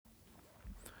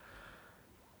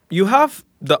You have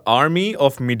the army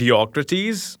of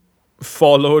mediocrities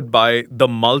followed by the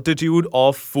multitude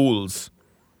of fools.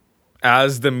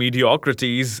 As the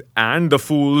mediocrities and the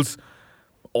fools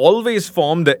always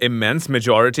form the immense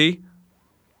majority,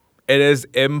 it is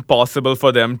impossible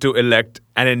for them to elect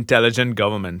an intelligent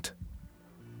government.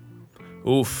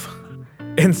 Oof.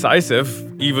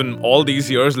 Incisive, even all these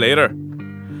years later.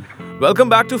 Welcome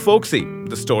back to Folksy,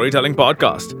 the storytelling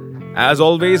podcast. As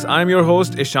always, I'm your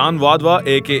host, Ishan Wadhwa,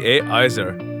 aka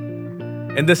Iser.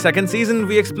 In the second season,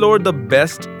 we explored the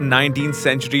best 19th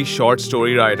century short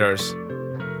story writers.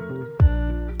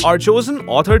 Our chosen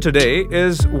author today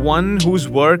is one whose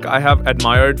work I have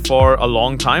admired for a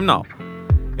long time now.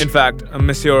 In fact,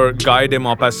 Monsieur Guy de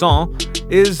Maupassant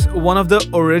is one of the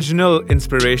original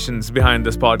inspirations behind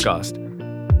this podcast.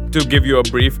 To give you a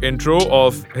brief intro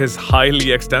of his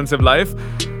highly extensive life,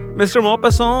 Mr.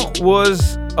 Maupassant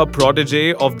was a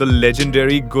protege of the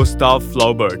legendary Gustave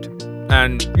Flaubert,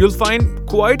 and you'll find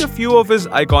quite a few of his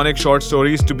iconic short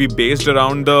stories to be based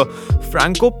around the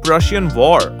Franco-Prussian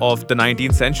War of the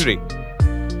 19th century.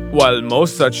 While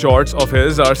most such shorts of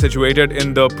his are situated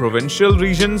in the provincial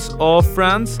regions of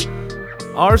France,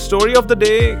 our story of the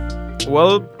day,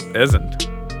 well, isn't.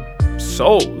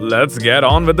 So, let's get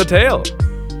on with the tale.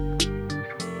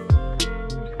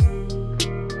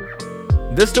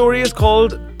 This story is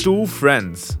called Two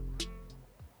Friends.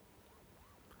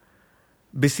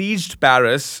 Besieged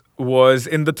Paris was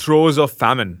in the throes of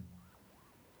famine.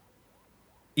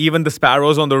 Even the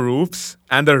sparrows on the roofs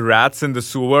and the rats in the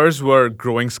sewers were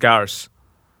growing scarce.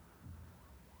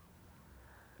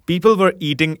 People were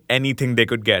eating anything they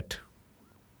could get.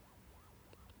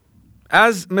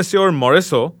 As Monsieur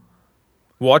Morisot,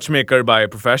 watchmaker by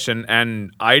profession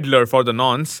and idler for the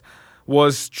nonce,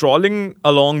 was strolling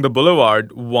along the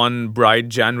boulevard one bright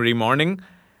January morning,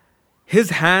 his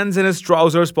hands in his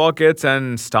trousers pockets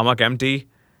and stomach empty,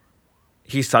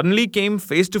 he suddenly came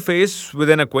face to face with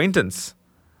an acquaintance,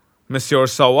 Monsieur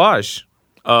Sauvage,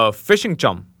 a fishing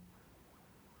chum.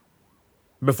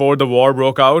 Before the war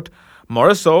broke out,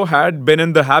 Morisot had been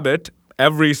in the habit,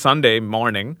 every Sunday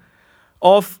morning,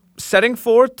 of setting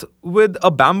forth with a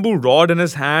bamboo rod in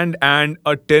his hand and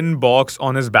a tin box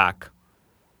on his back.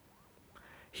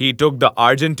 He took the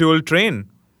Argenteuil train,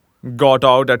 got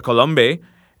out at Colombey,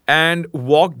 and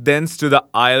walked thence to the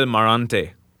Isle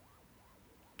Marante.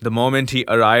 The moment he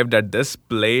arrived at this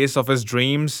place of his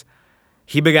dreams,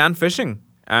 he began fishing,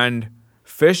 and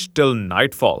fished till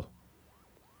nightfall.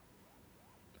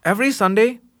 Every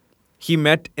Sunday, he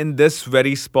met in this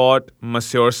very spot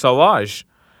Monsieur Sauvage,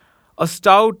 a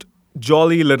stout,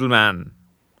 jolly little man,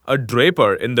 a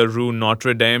draper in the Rue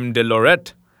Notre Dame de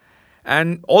Lorette,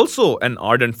 and also an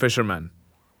ardent fisherman.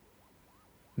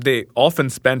 They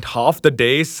often spent half the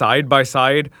day side by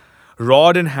side,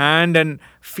 rod in hand and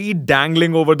feet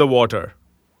dangling over the water.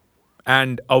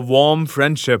 And a warm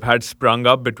friendship had sprung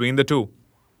up between the two.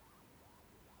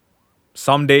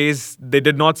 Some days they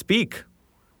did not speak.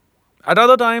 At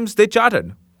other times they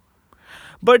chatted.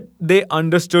 But they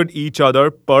understood each other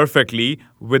perfectly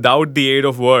without the aid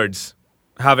of words,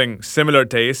 having similar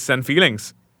tastes and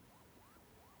feelings.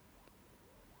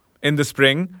 In the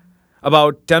spring,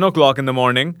 about 10 o'clock in the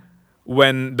morning,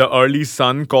 when the early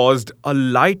sun caused a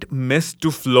light mist to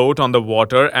float on the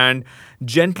water and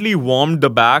gently warmed the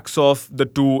backs of the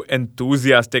two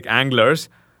enthusiastic anglers,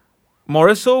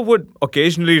 Morisot would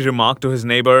occasionally remark to his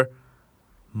neighbor,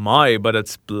 "My, but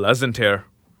it's pleasant here."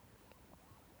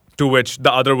 To which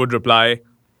the other would reply,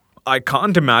 "I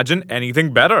can't imagine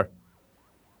anything better."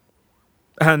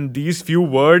 And these few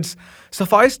words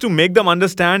suffice to make them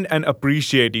understand and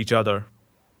appreciate each other.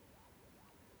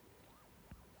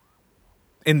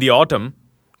 In the autumn,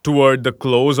 toward the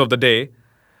close of the day,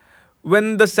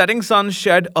 when the setting sun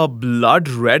shed a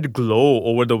blood-red glow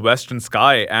over the western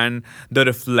sky and the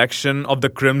reflection of the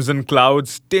crimson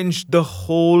clouds tinged the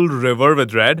whole river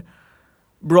with red,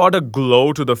 brought a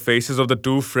glow to the faces of the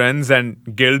two friends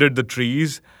and gilded the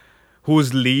trees,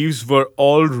 whose leaves were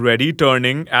already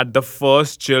turning at the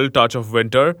first chill touch of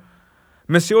winter,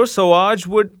 Monsieur Sauvage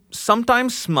would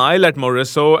sometimes smile at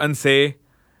Morisot and say,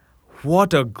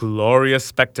 "What a glorious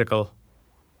spectacle."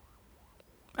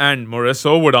 And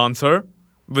Morisot would answer,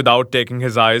 without taking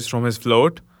his eyes from his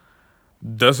float,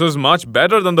 "This is much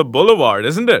better than the boulevard,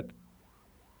 isn't it?"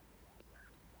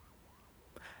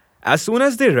 As soon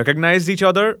as they recognized each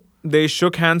other, they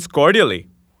shook hands cordially,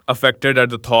 affected at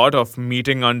the thought of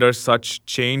meeting under such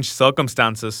changed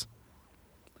circumstances.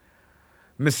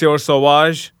 Monsieur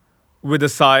Sauvage, with a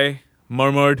sigh,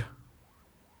 murmured,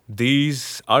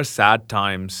 "These are sad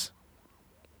times."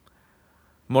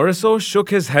 Morisot shook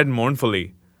his head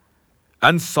mournfully.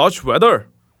 "And such weather!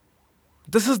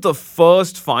 This is the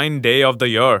first fine day of the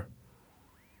year.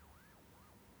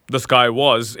 The sky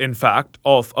was, in fact,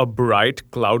 of a bright,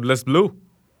 cloudless blue.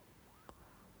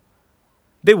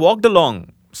 They walked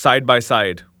along, side by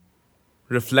side,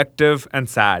 reflective and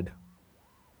sad.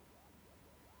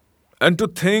 And to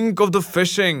think of the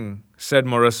fishing, said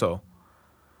Morisot.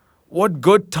 What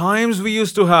good times we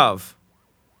used to have.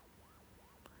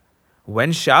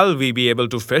 When shall we be able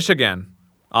to fish again?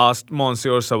 Asked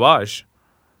Monsieur Sauvage.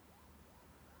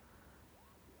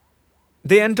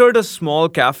 They entered a small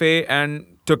cafe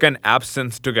and took an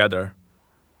absinthe together,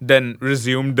 then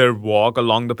resumed their walk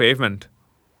along the pavement.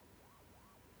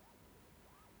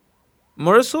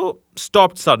 Morisot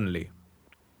stopped suddenly.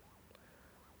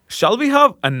 Shall we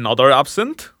have another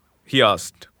absinthe? He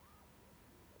asked.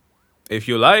 If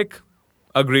you like,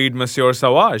 agreed Monsieur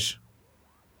Sauvage.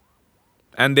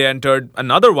 And they entered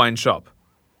another wine shop.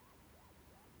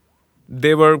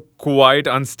 They were quite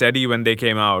unsteady when they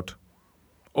came out,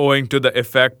 owing to the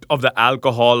effect of the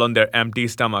alcohol on their empty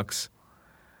stomachs.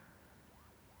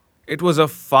 It was a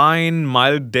fine,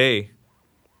 mild day,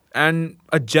 and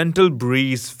a gentle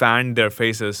breeze fanned their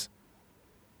faces.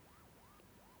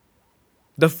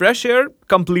 The fresh air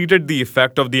completed the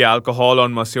effect of the alcohol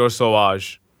on Monsieur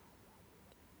Sauvage.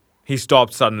 He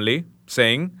stopped suddenly,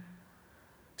 saying,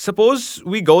 Suppose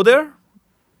we go there?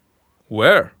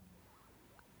 Where?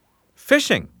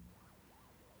 Fishing.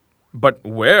 But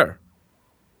where?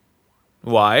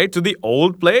 Why, to the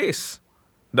old place.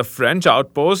 The French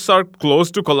outposts are close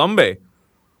to Colombe.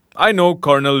 I know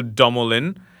Colonel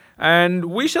Dumoulin, and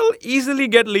we shall easily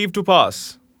get leave to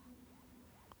pass.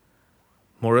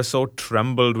 Morisot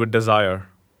trembled with desire.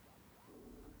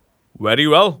 Very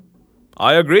well,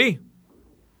 I agree.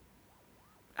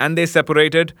 And they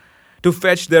separated to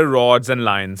fetch their rods and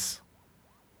lines.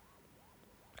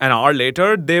 An hour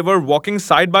later, they were walking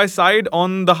side by side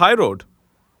on the high road.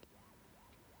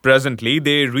 Presently,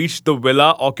 they reached the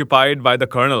villa occupied by the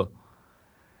colonel.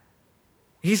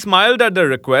 He smiled at their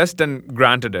request and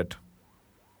granted it.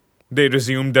 They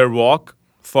resumed their walk,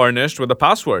 furnished with a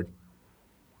password.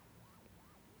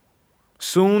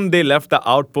 Soon they left the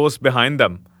outpost behind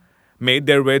them, made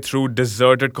their way through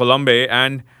deserted Colombe,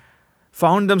 and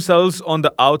found themselves on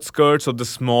the outskirts of the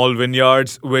small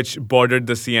vineyards which bordered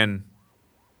the Seine.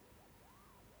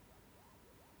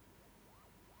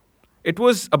 It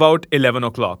was about 11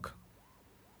 o'clock.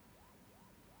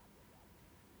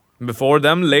 Before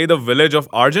them lay the village of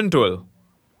Argenteuil,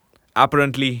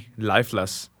 apparently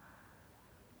lifeless.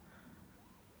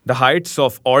 The heights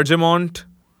of Orgemont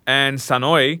and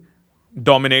Sanoy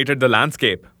dominated the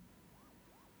landscape.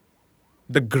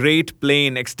 The great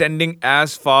plain extending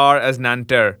as far as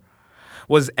Nanterre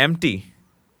was empty,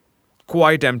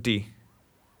 quite empty,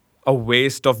 a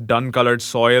waste of dun-colored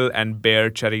soil and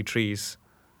bare cherry trees.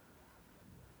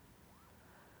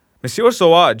 Monsieur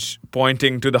Sauvage,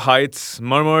 pointing to the heights,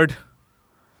 murmured,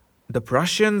 The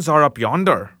Prussians are up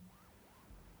yonder.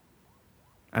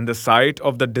 And the sight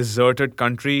of the deserted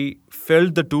country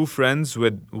filled the two friends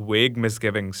with vague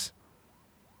misgivings.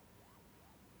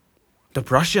 The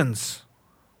Prussians!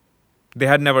 They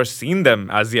had never seen them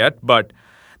as yet, but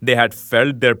they had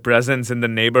felt their presence in the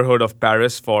neighborhood of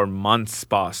Paris for months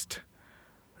past,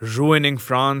 ruining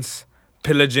France,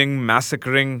 pillaging,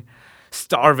 massacring,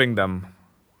 starving them.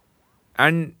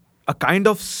 And a kind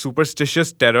of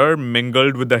superstitious terror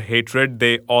mingled with the hatred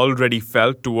they already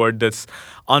felt toward this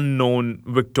unknown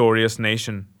victorious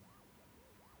nation.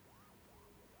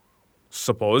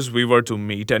 Suppose we were to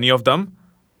meet any of them,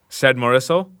 said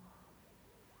Morisot.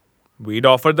 We'd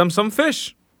offer them some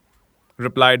fish,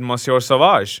 replied Monsieur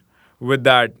Sauvage, with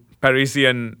that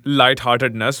Parisian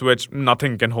light-heartedness which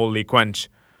nothing can wholly quench.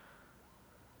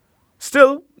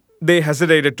 Still, they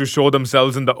hesitated to show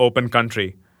themselves in the open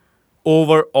country,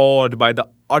 overawed by the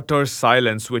utter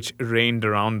silence which reigned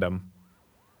around them.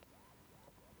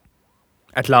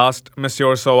 At last,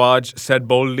 Monsieur Sauvage said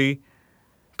boldly,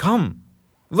 Come,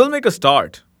 we'll make a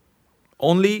start.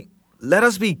 Only let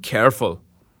us be careful.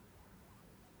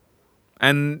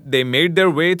 And they made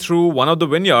their way through one of the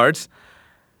vineyards,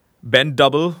 bent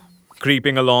double,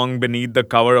 creeping along beneath the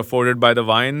cover afforded by the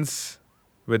vines,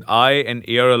 with eye and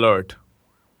ear alert.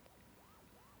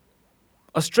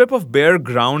 A strip of bare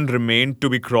ground remained to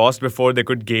be crossed before they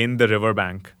could gain the river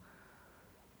bank.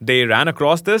 They ran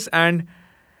across this and,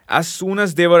 as soon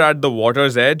as they were at the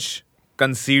water's edge,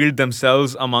 concealed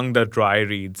themselves among the dry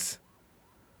reeds.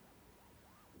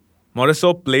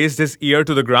 Morisot placed his ear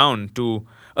to the ground to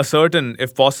ascertain,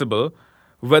 if possible,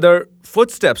 whether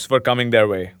footsteps were coming their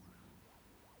way.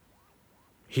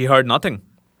 He heard nothing.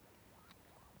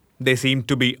 They seemed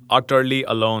to be utterly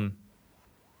alone.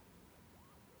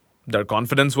 Their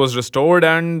confidence was restored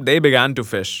and they began to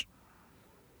fish.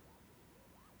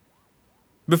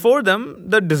 Before them,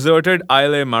 the deserted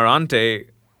Isle Marante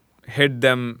hid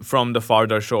them from the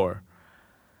farther shore.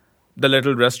 The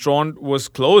little restaurant was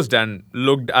closed and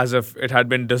looked as if it had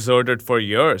been deserted for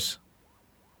years.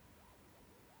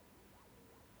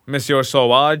 Monsieur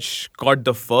Sauvage caught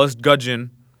the first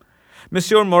gudgeon,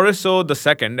 Monsieur Morisot the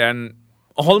second, and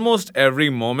almost every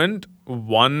moment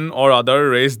one or other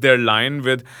raised their line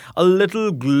with a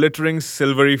little glittering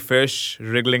silvery fish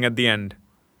wriggling at the end.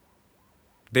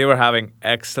 They were having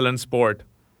excellent sport.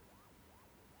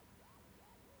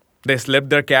 They slipped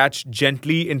their catch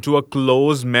gently into a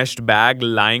close meshed bag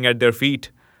lying at their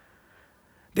feet.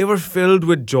 They were filled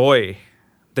with joy,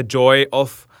 the joy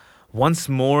of once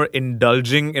more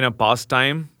indulging in a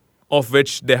pastime of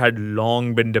which they had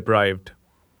long been deprived.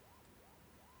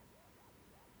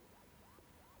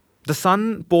 The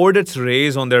sun poured its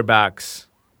rays on their backs.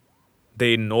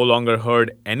 They no longer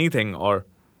heard anything or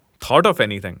thought of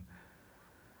anything.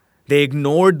 They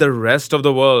ignored the rest of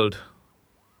the world.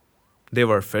 They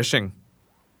were fishing.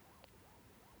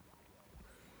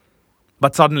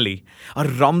 But suddenly, a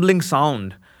rumbling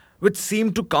sound, which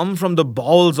seemed to come from the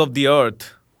bowels of the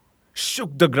earth,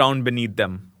 shook the ground beneath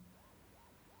them.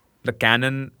 The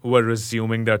cannon were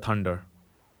resuming their thunder.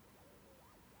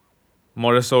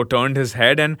 Morisot turned his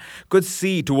head and could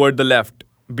see toward the left,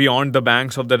 beyond the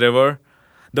banks of the river,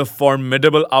 the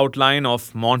formidable outline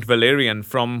of Mont Valérien,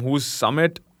 from whose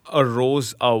summit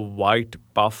arose a white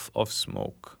puff of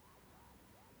smoke.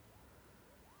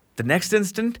 The next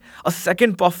instant, a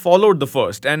second puff followed the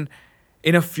first, and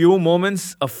in a few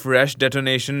moments, a fresh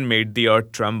detonation made the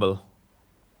earth tremble.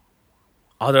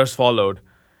 Others followed,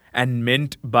 and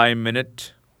minute by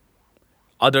minute,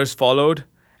 others followed,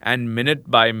 and minute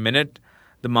by minute,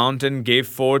 the mountain gave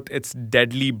forth its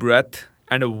deadly breath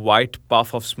and a white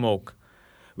puff of smoke,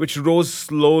 which rose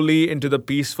slowly into the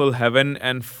peaceful heaven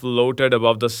and floated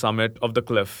above the summit of the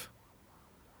cliff.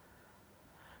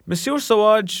 Monsieur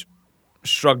Sauvage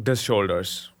shrugged his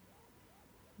shoulders.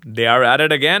 "They are at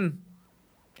it again,"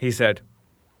 he said.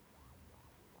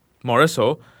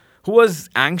 Morisot, who was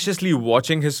anxiously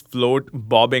watching his float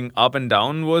bobbing up and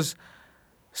down, was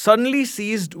suddenly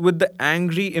seized with the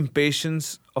angry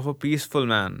impatience of a peaceful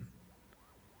man.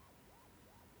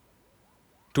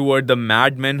 Toward the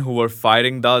madmen who were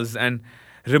firing thus, and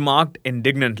remarked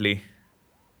indignantly,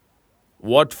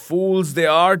 "What fools they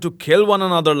are to kill one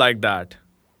another like that!"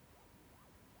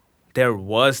 "They're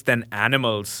worse than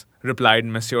animals," replied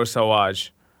Monsieur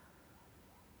Sauvage.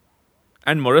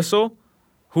 And Morisot,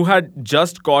 who had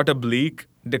just caught a bleak,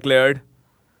 declared,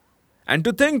 "And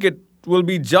to think it will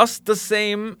be just the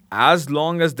same as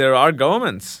long as there are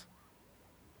governments."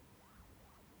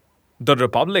 "The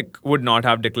Republic would not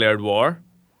have declared war,"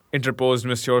 interposed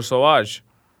Monsieur Sauvage.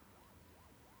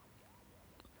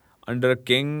 "Under a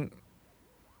king,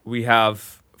 we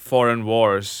have foreign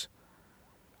wars.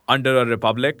 Under a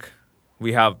republic,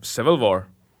 we have civil war."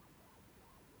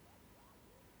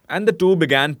 And the two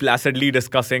began placidly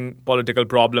discussing political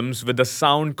problems with the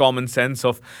sound common sense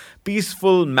of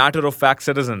peaceful, matter-of-fact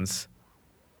citizens,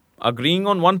 agreeing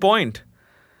on one point,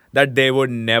 that they would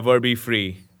never be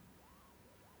free.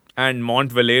 And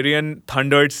Mont Valérien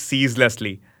thundered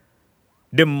ceaselessly,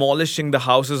 demolishing the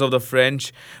houses of the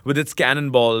French with its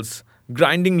cannonballs,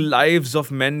 grinding lives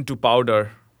of men to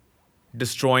powder,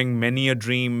 destroying many a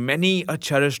dream, many a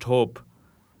cherished hope,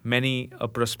 many a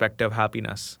prospective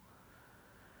happiness,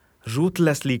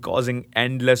 ruthlessly causing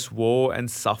endless woe and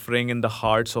suffering in the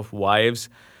hearts of wives,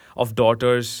 of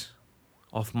daughters,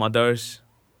 of mothers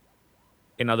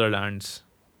in other lands.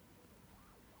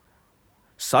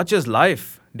 "Such is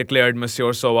life," declared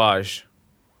Monsieur Sauvage.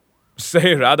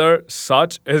 "Say rather,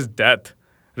 such is death,"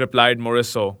 replied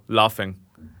Morisot, laughing.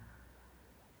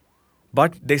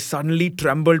 But they suddenly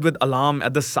trembled with alarm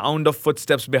at the sound of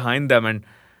footsteps behind them, and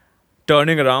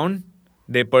turning around,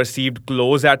 they perceived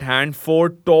close at hand 4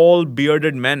 tall,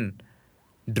 bearded men,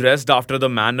 dressed after the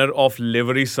manner of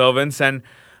livery servants and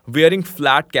wearing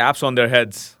flat caps on their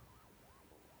heads.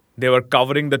 They were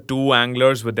covering the 2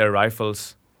 anglers with their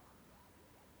rifles.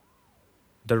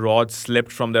 The rods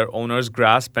slipped from their owner's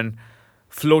grasp and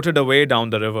floated away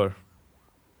down the river.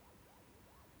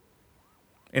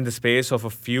 In the space of a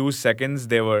few seconds,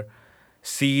 they were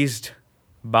seized,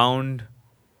 bound,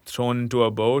 thrown into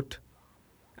a boat,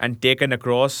 and taken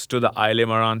across to the Isle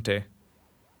Marante.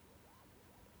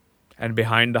 And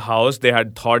behind the house they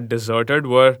had thought deserted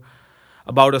were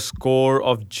about a score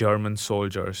of German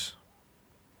soldiers.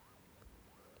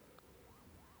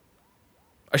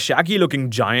 A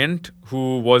shaggy-looking giant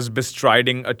who was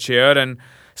bestriding a chair and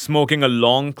smoking a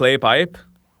long clay pipe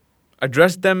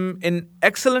addressed them in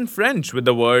excellent French with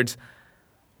the words,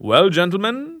 "Well,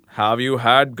 gentlemen, have you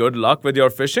had good luck with your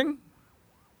fishing?"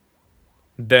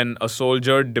 Then a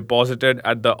soldier deposited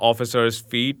at the officer's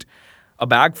feet a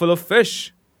bag full of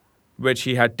fish, which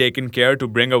he had taken care to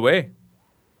bring away.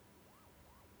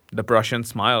 The Prussian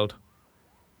smiled.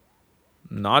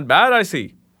 "Not bad, I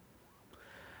see.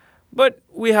 But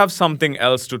we have something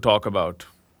else to talk about.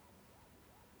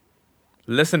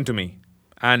 Listen to me,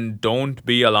 and don't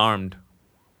be alarmed.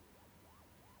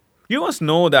 You must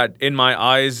know that in my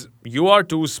eyes, you are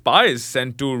two spies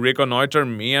sent to reconnoiter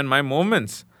me and my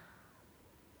movements.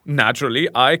 Naturally,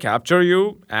 I capture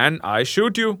you and I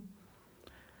shoot you.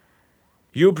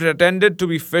 You pretended to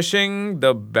be fishing,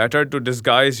 the better to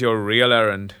disguise your real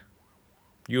errand.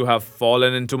 You have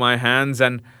fallen into my hands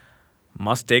and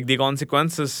must take the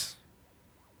consequences.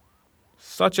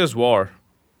 Such is war.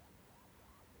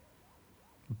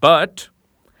 But,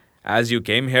 as you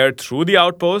came here through the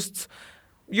outposts,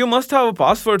 you must have a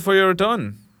password for your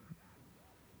return.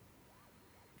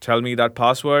 Tell me that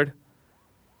password,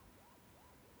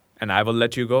 and I will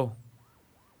let you go."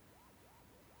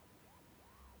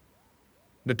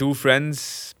 The two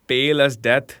friends, pale as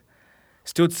death,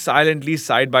 stood silently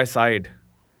side by side,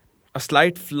 a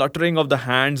slight fluttering of the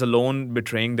hands alone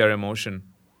betraying their emotion.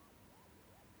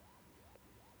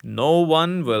 "No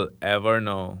one will ever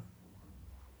know.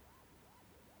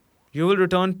 You will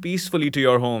return peacefully to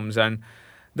your homes, and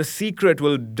the secret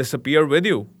will disappear with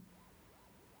you.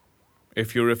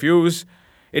 If you refuse,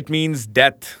 it means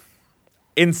death,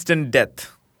 instant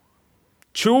death.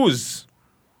 Choose."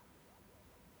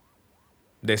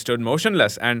 They stood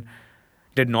motionless and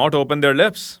did not open their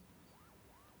lips.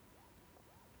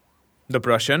 The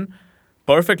Prussian,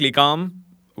 perfectly calm,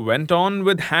 went on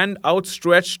with hand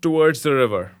outstretched towards the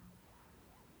river.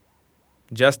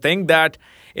 "Just think that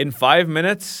in 5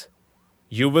 minutes,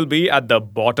 you will be at the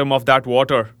bottom of that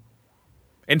water.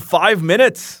 In 5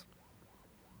 minutes!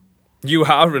 You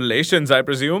have relations, I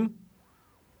presume?"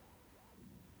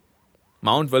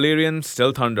 Mount Valerian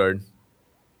still thundered.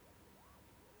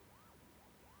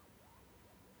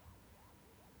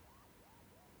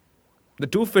 The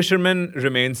two fishermen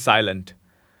remained silent.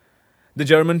 The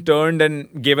German turned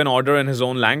and gave an order in his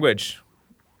own language.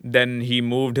 Then he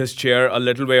moved his chair a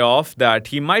little way off that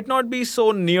he might not be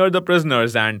so near the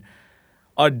prisoners, and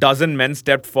a dozen men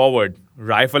stepped forward,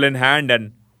 rifle in hand,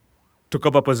 and took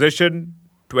up a position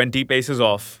 20 paces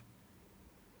off.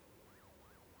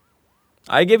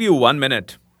 "I give you 1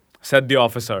 minute," said the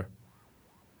officer.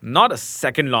 "Not a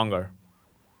second longer."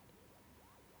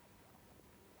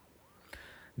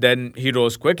 Then he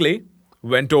rose quickly,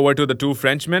 went over to the two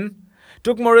Frenchmen,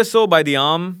 took Morisot by the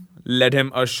arm, led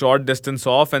him a short distance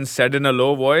off, and said in a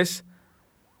low voice,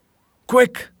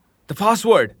 "Quick, the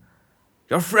password!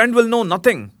 Your friend will know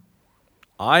nothing.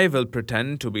 I will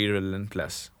pretend to be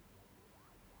relentless."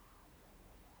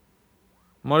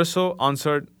 Morisot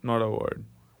answered not a word.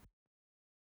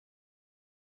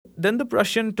 Then the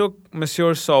Prussian took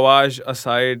Monsieur Sauvage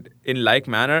aside in like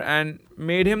manner and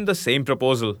made him the same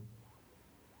proposal.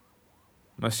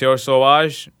 Monsieur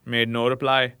Sauvage made no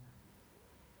reply.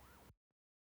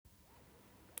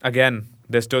 Again,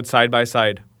 they stood side by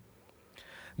side.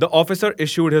 The officer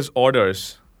issued his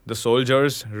orders. The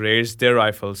soldiers raised their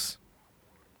rifles.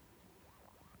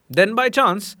 Then, by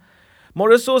chance,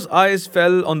 Morisot's eyes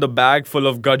fell on the bag full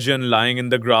of gudgeon lying in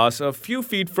the grass a few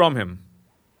feet from him.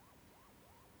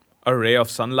 A ray of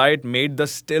sunlight made the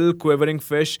still quivering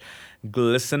fish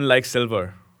glisten like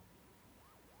silver.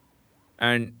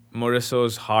 And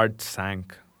Morisot's heart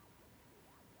sank.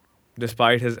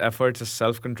 Despite his efforts at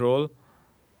self-control,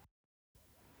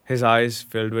 his eyes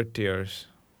filled with tears.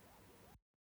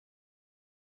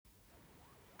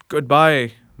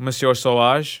 "Goodbye, Monsieur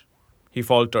Sauvage," he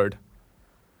faltered.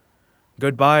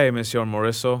 "Goodbye, Monsieur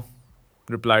Morisot,"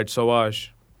 replied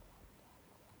Sauvage.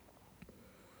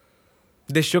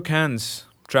 They shook hands,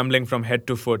 trembling from head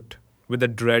to foot, with a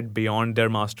dread beyond their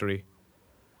mastery.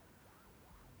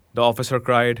 The officer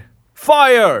cried,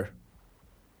 "Fire!"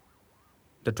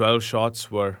 The 12 shots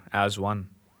were as one.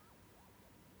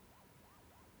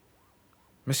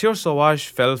 Monsieur Sauvage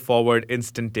fell forward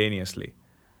instantaneously.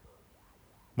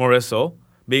 Morisot,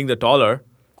 being the taller,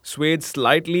 swayed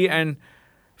slightly and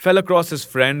fell across his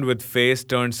friend with face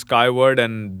turned skyward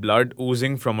and blood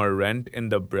oozing from a rent in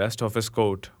the breast of his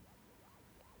coat.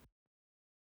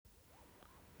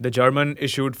 The German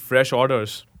issued fresh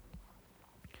orders.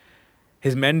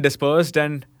 His men dispersed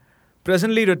and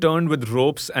presently returned with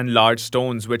ropes and large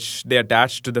stones which they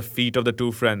attached to the feet of the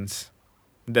two friends.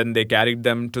 Then they carried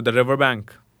them to the river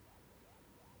bank.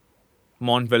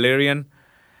 Mount Valerian,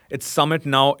 its summit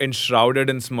now enshrouded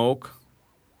in smoke,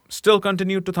 still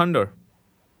continued to thunder.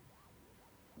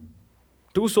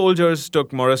 Two soldiers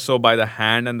took Morisot by the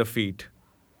hand and the feet.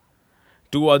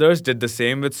 Two others did the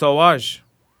same with Sauvage.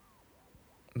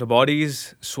 The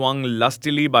bodies, swung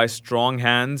lustily by strong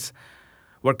hands,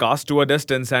 were cast to a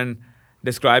distance and,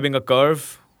 describing a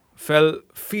curve, fell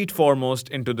feet foremost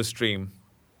into the stream.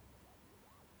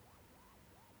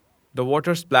 The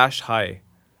water splashed high,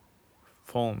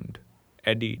 foamed,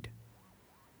 eddied,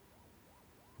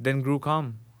 then grew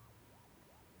calm.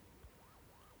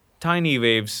 Tiny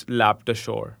waves lapped the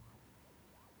shore.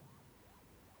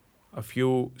 A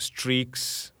few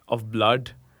streaks of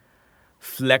blood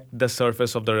flecked the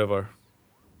surface of the river.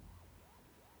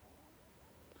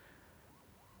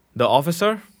 The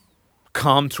officer,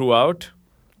 calm throughout,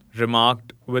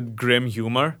 remarked with grim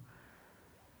humor,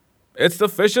 "It's the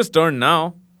fish's turn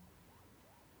now."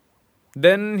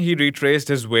 Then he retraced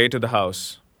his way to the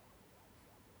house.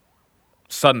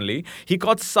 Suddenly, he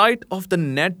caught sight of the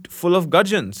net full of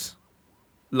gudgeons,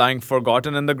 lying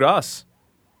forgotten in the grass.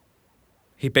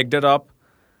 He picked it up,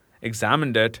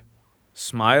 examined it,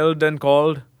 smiled and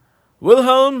called,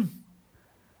 "Wilhelm!"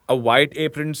 A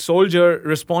white-aproned soldier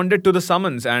responded to the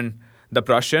summons, and the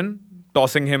Prussian,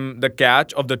 tossing him the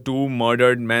catch of the two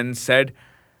murdered men, said,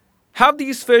 "Have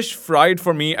these fish fried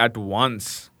for me at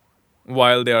once,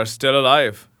 while they are still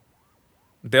alive.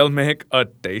 They'll make a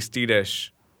tasty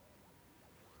dish."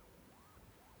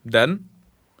 Then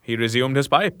he resumed his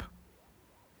pipe.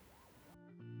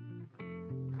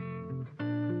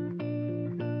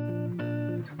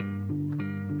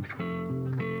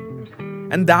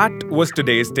 And that was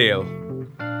today's tale.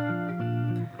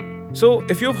 So,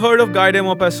 if you've heard of Guy de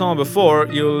Maupassant before,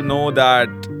 you'll know that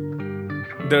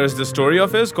there's the story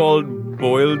of his called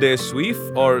Boil de Suif,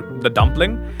 or The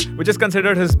Dumpling, which is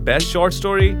considered his best short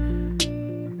story.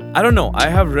 I don't know, I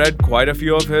have read quite a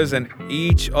few of his, and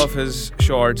each of his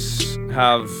shorts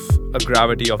have a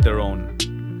gravity of their own.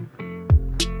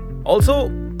 Also,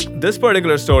 this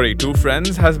particular story, Two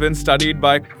Friends, has been studied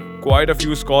by quite a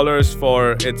few scholars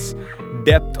for its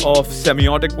depth of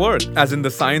semiotic work, as in the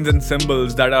signs and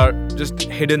symbols that are just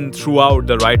hidden throughout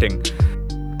the writing.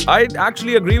 I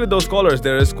actually agree with those scholars.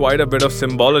 There is quite a bit of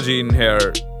symbology in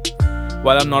here.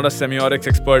 While I'm not a semiotics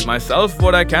expert myself,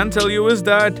 what I can tell you is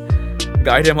that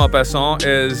Guy de Maupassant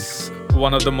is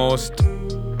one of the most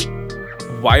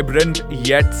vibrant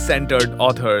yet centered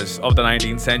authors of the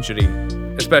 19th century,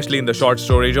 especially in the short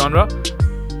story genre.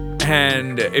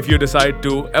 And if you decide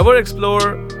to ever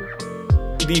explore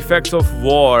the effects of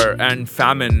war and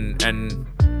famine and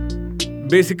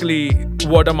basically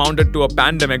what amounted to a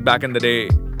pandemic back in the day,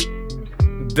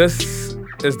 this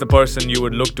is the person you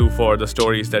would look to for the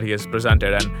stories that he has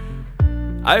presented. And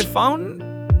I found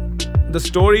the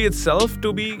story itself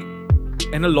to be,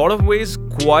 in a lot of ways,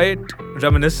 quite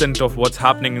reminiscent of what's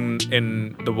happening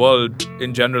in the world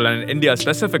in general and in India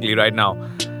specifically right now.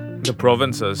 The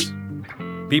provinces.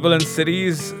 People in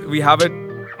cities, we have it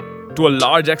to a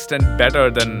large extent better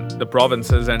than the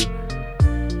provinces, and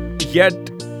yet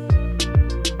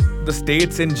the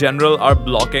states in general are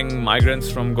blocking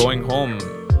migrants from going home,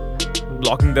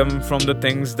 blocking them from the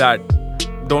things that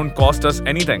don't cost us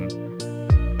anything.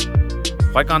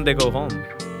 Why can't they go home?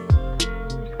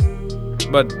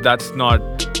 But that's not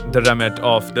the remit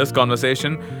of this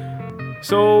conversation.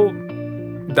 So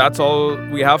that's all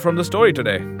we have from the story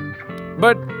today.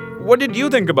 But what did you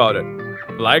think about it?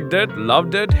 Liked it,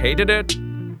 loved it, hated it?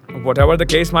 Whatever the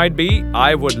case might be,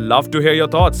 I would love to hear your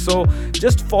thoughts. So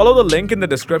just follow the link in the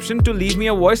description to leave me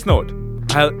a voice note.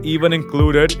 I'll even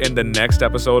include it in the next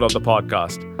episode of the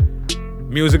podcast.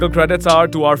 Musical credits are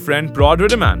to our friend Prod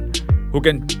Riddiman,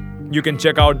 you can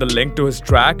check out the link to his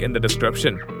track in the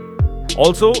description.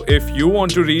 Also, if you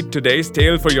want to read today's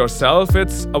tale for yourself,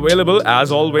 it's available as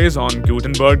always on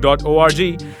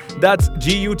Gutenberg.org. That's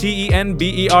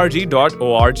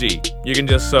Gutenberg.org. You can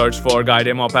just search for Guy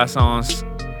de Maupassant's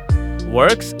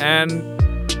works, and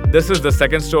this is the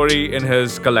second story in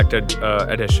his collected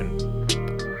edition.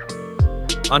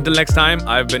 Until next time,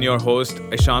 I've been your host,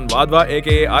 Ishan Wadhwa,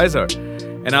 aka Izer,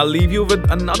 and I'll leave you with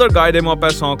another Guy de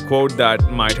Maupassant quote that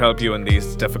might help you in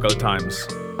these difficult times.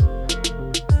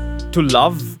 To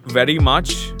love very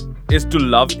much is to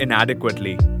love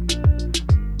inadequately.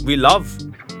 We love.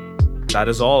 That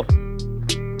is all.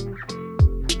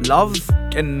 Love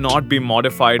cannot be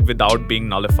modified without being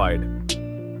nullified.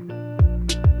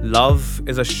 Love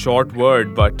is a short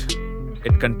word, but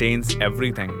it contains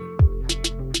everything.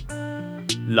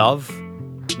 Love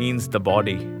means the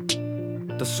body,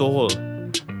 the soul,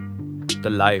 the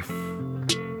life,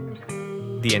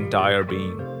 the entire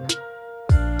being.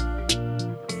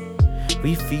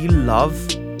 We feel love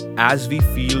as we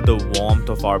feel the warmth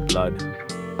of our blood.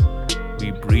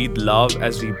 We breathe love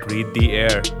as we breathe the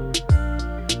air.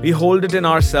 We hold it in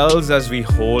ourselves as we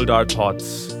hold our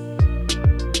thoughts.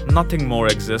 Nothing more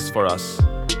exists for us.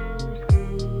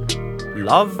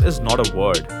 Love is not a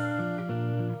word.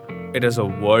 It is a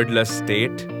wordless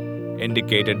state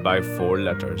indicated by 4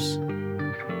 letters.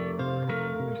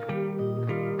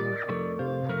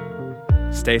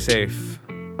 Stay safe.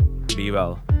 Be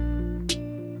well.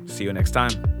 See you next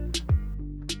time.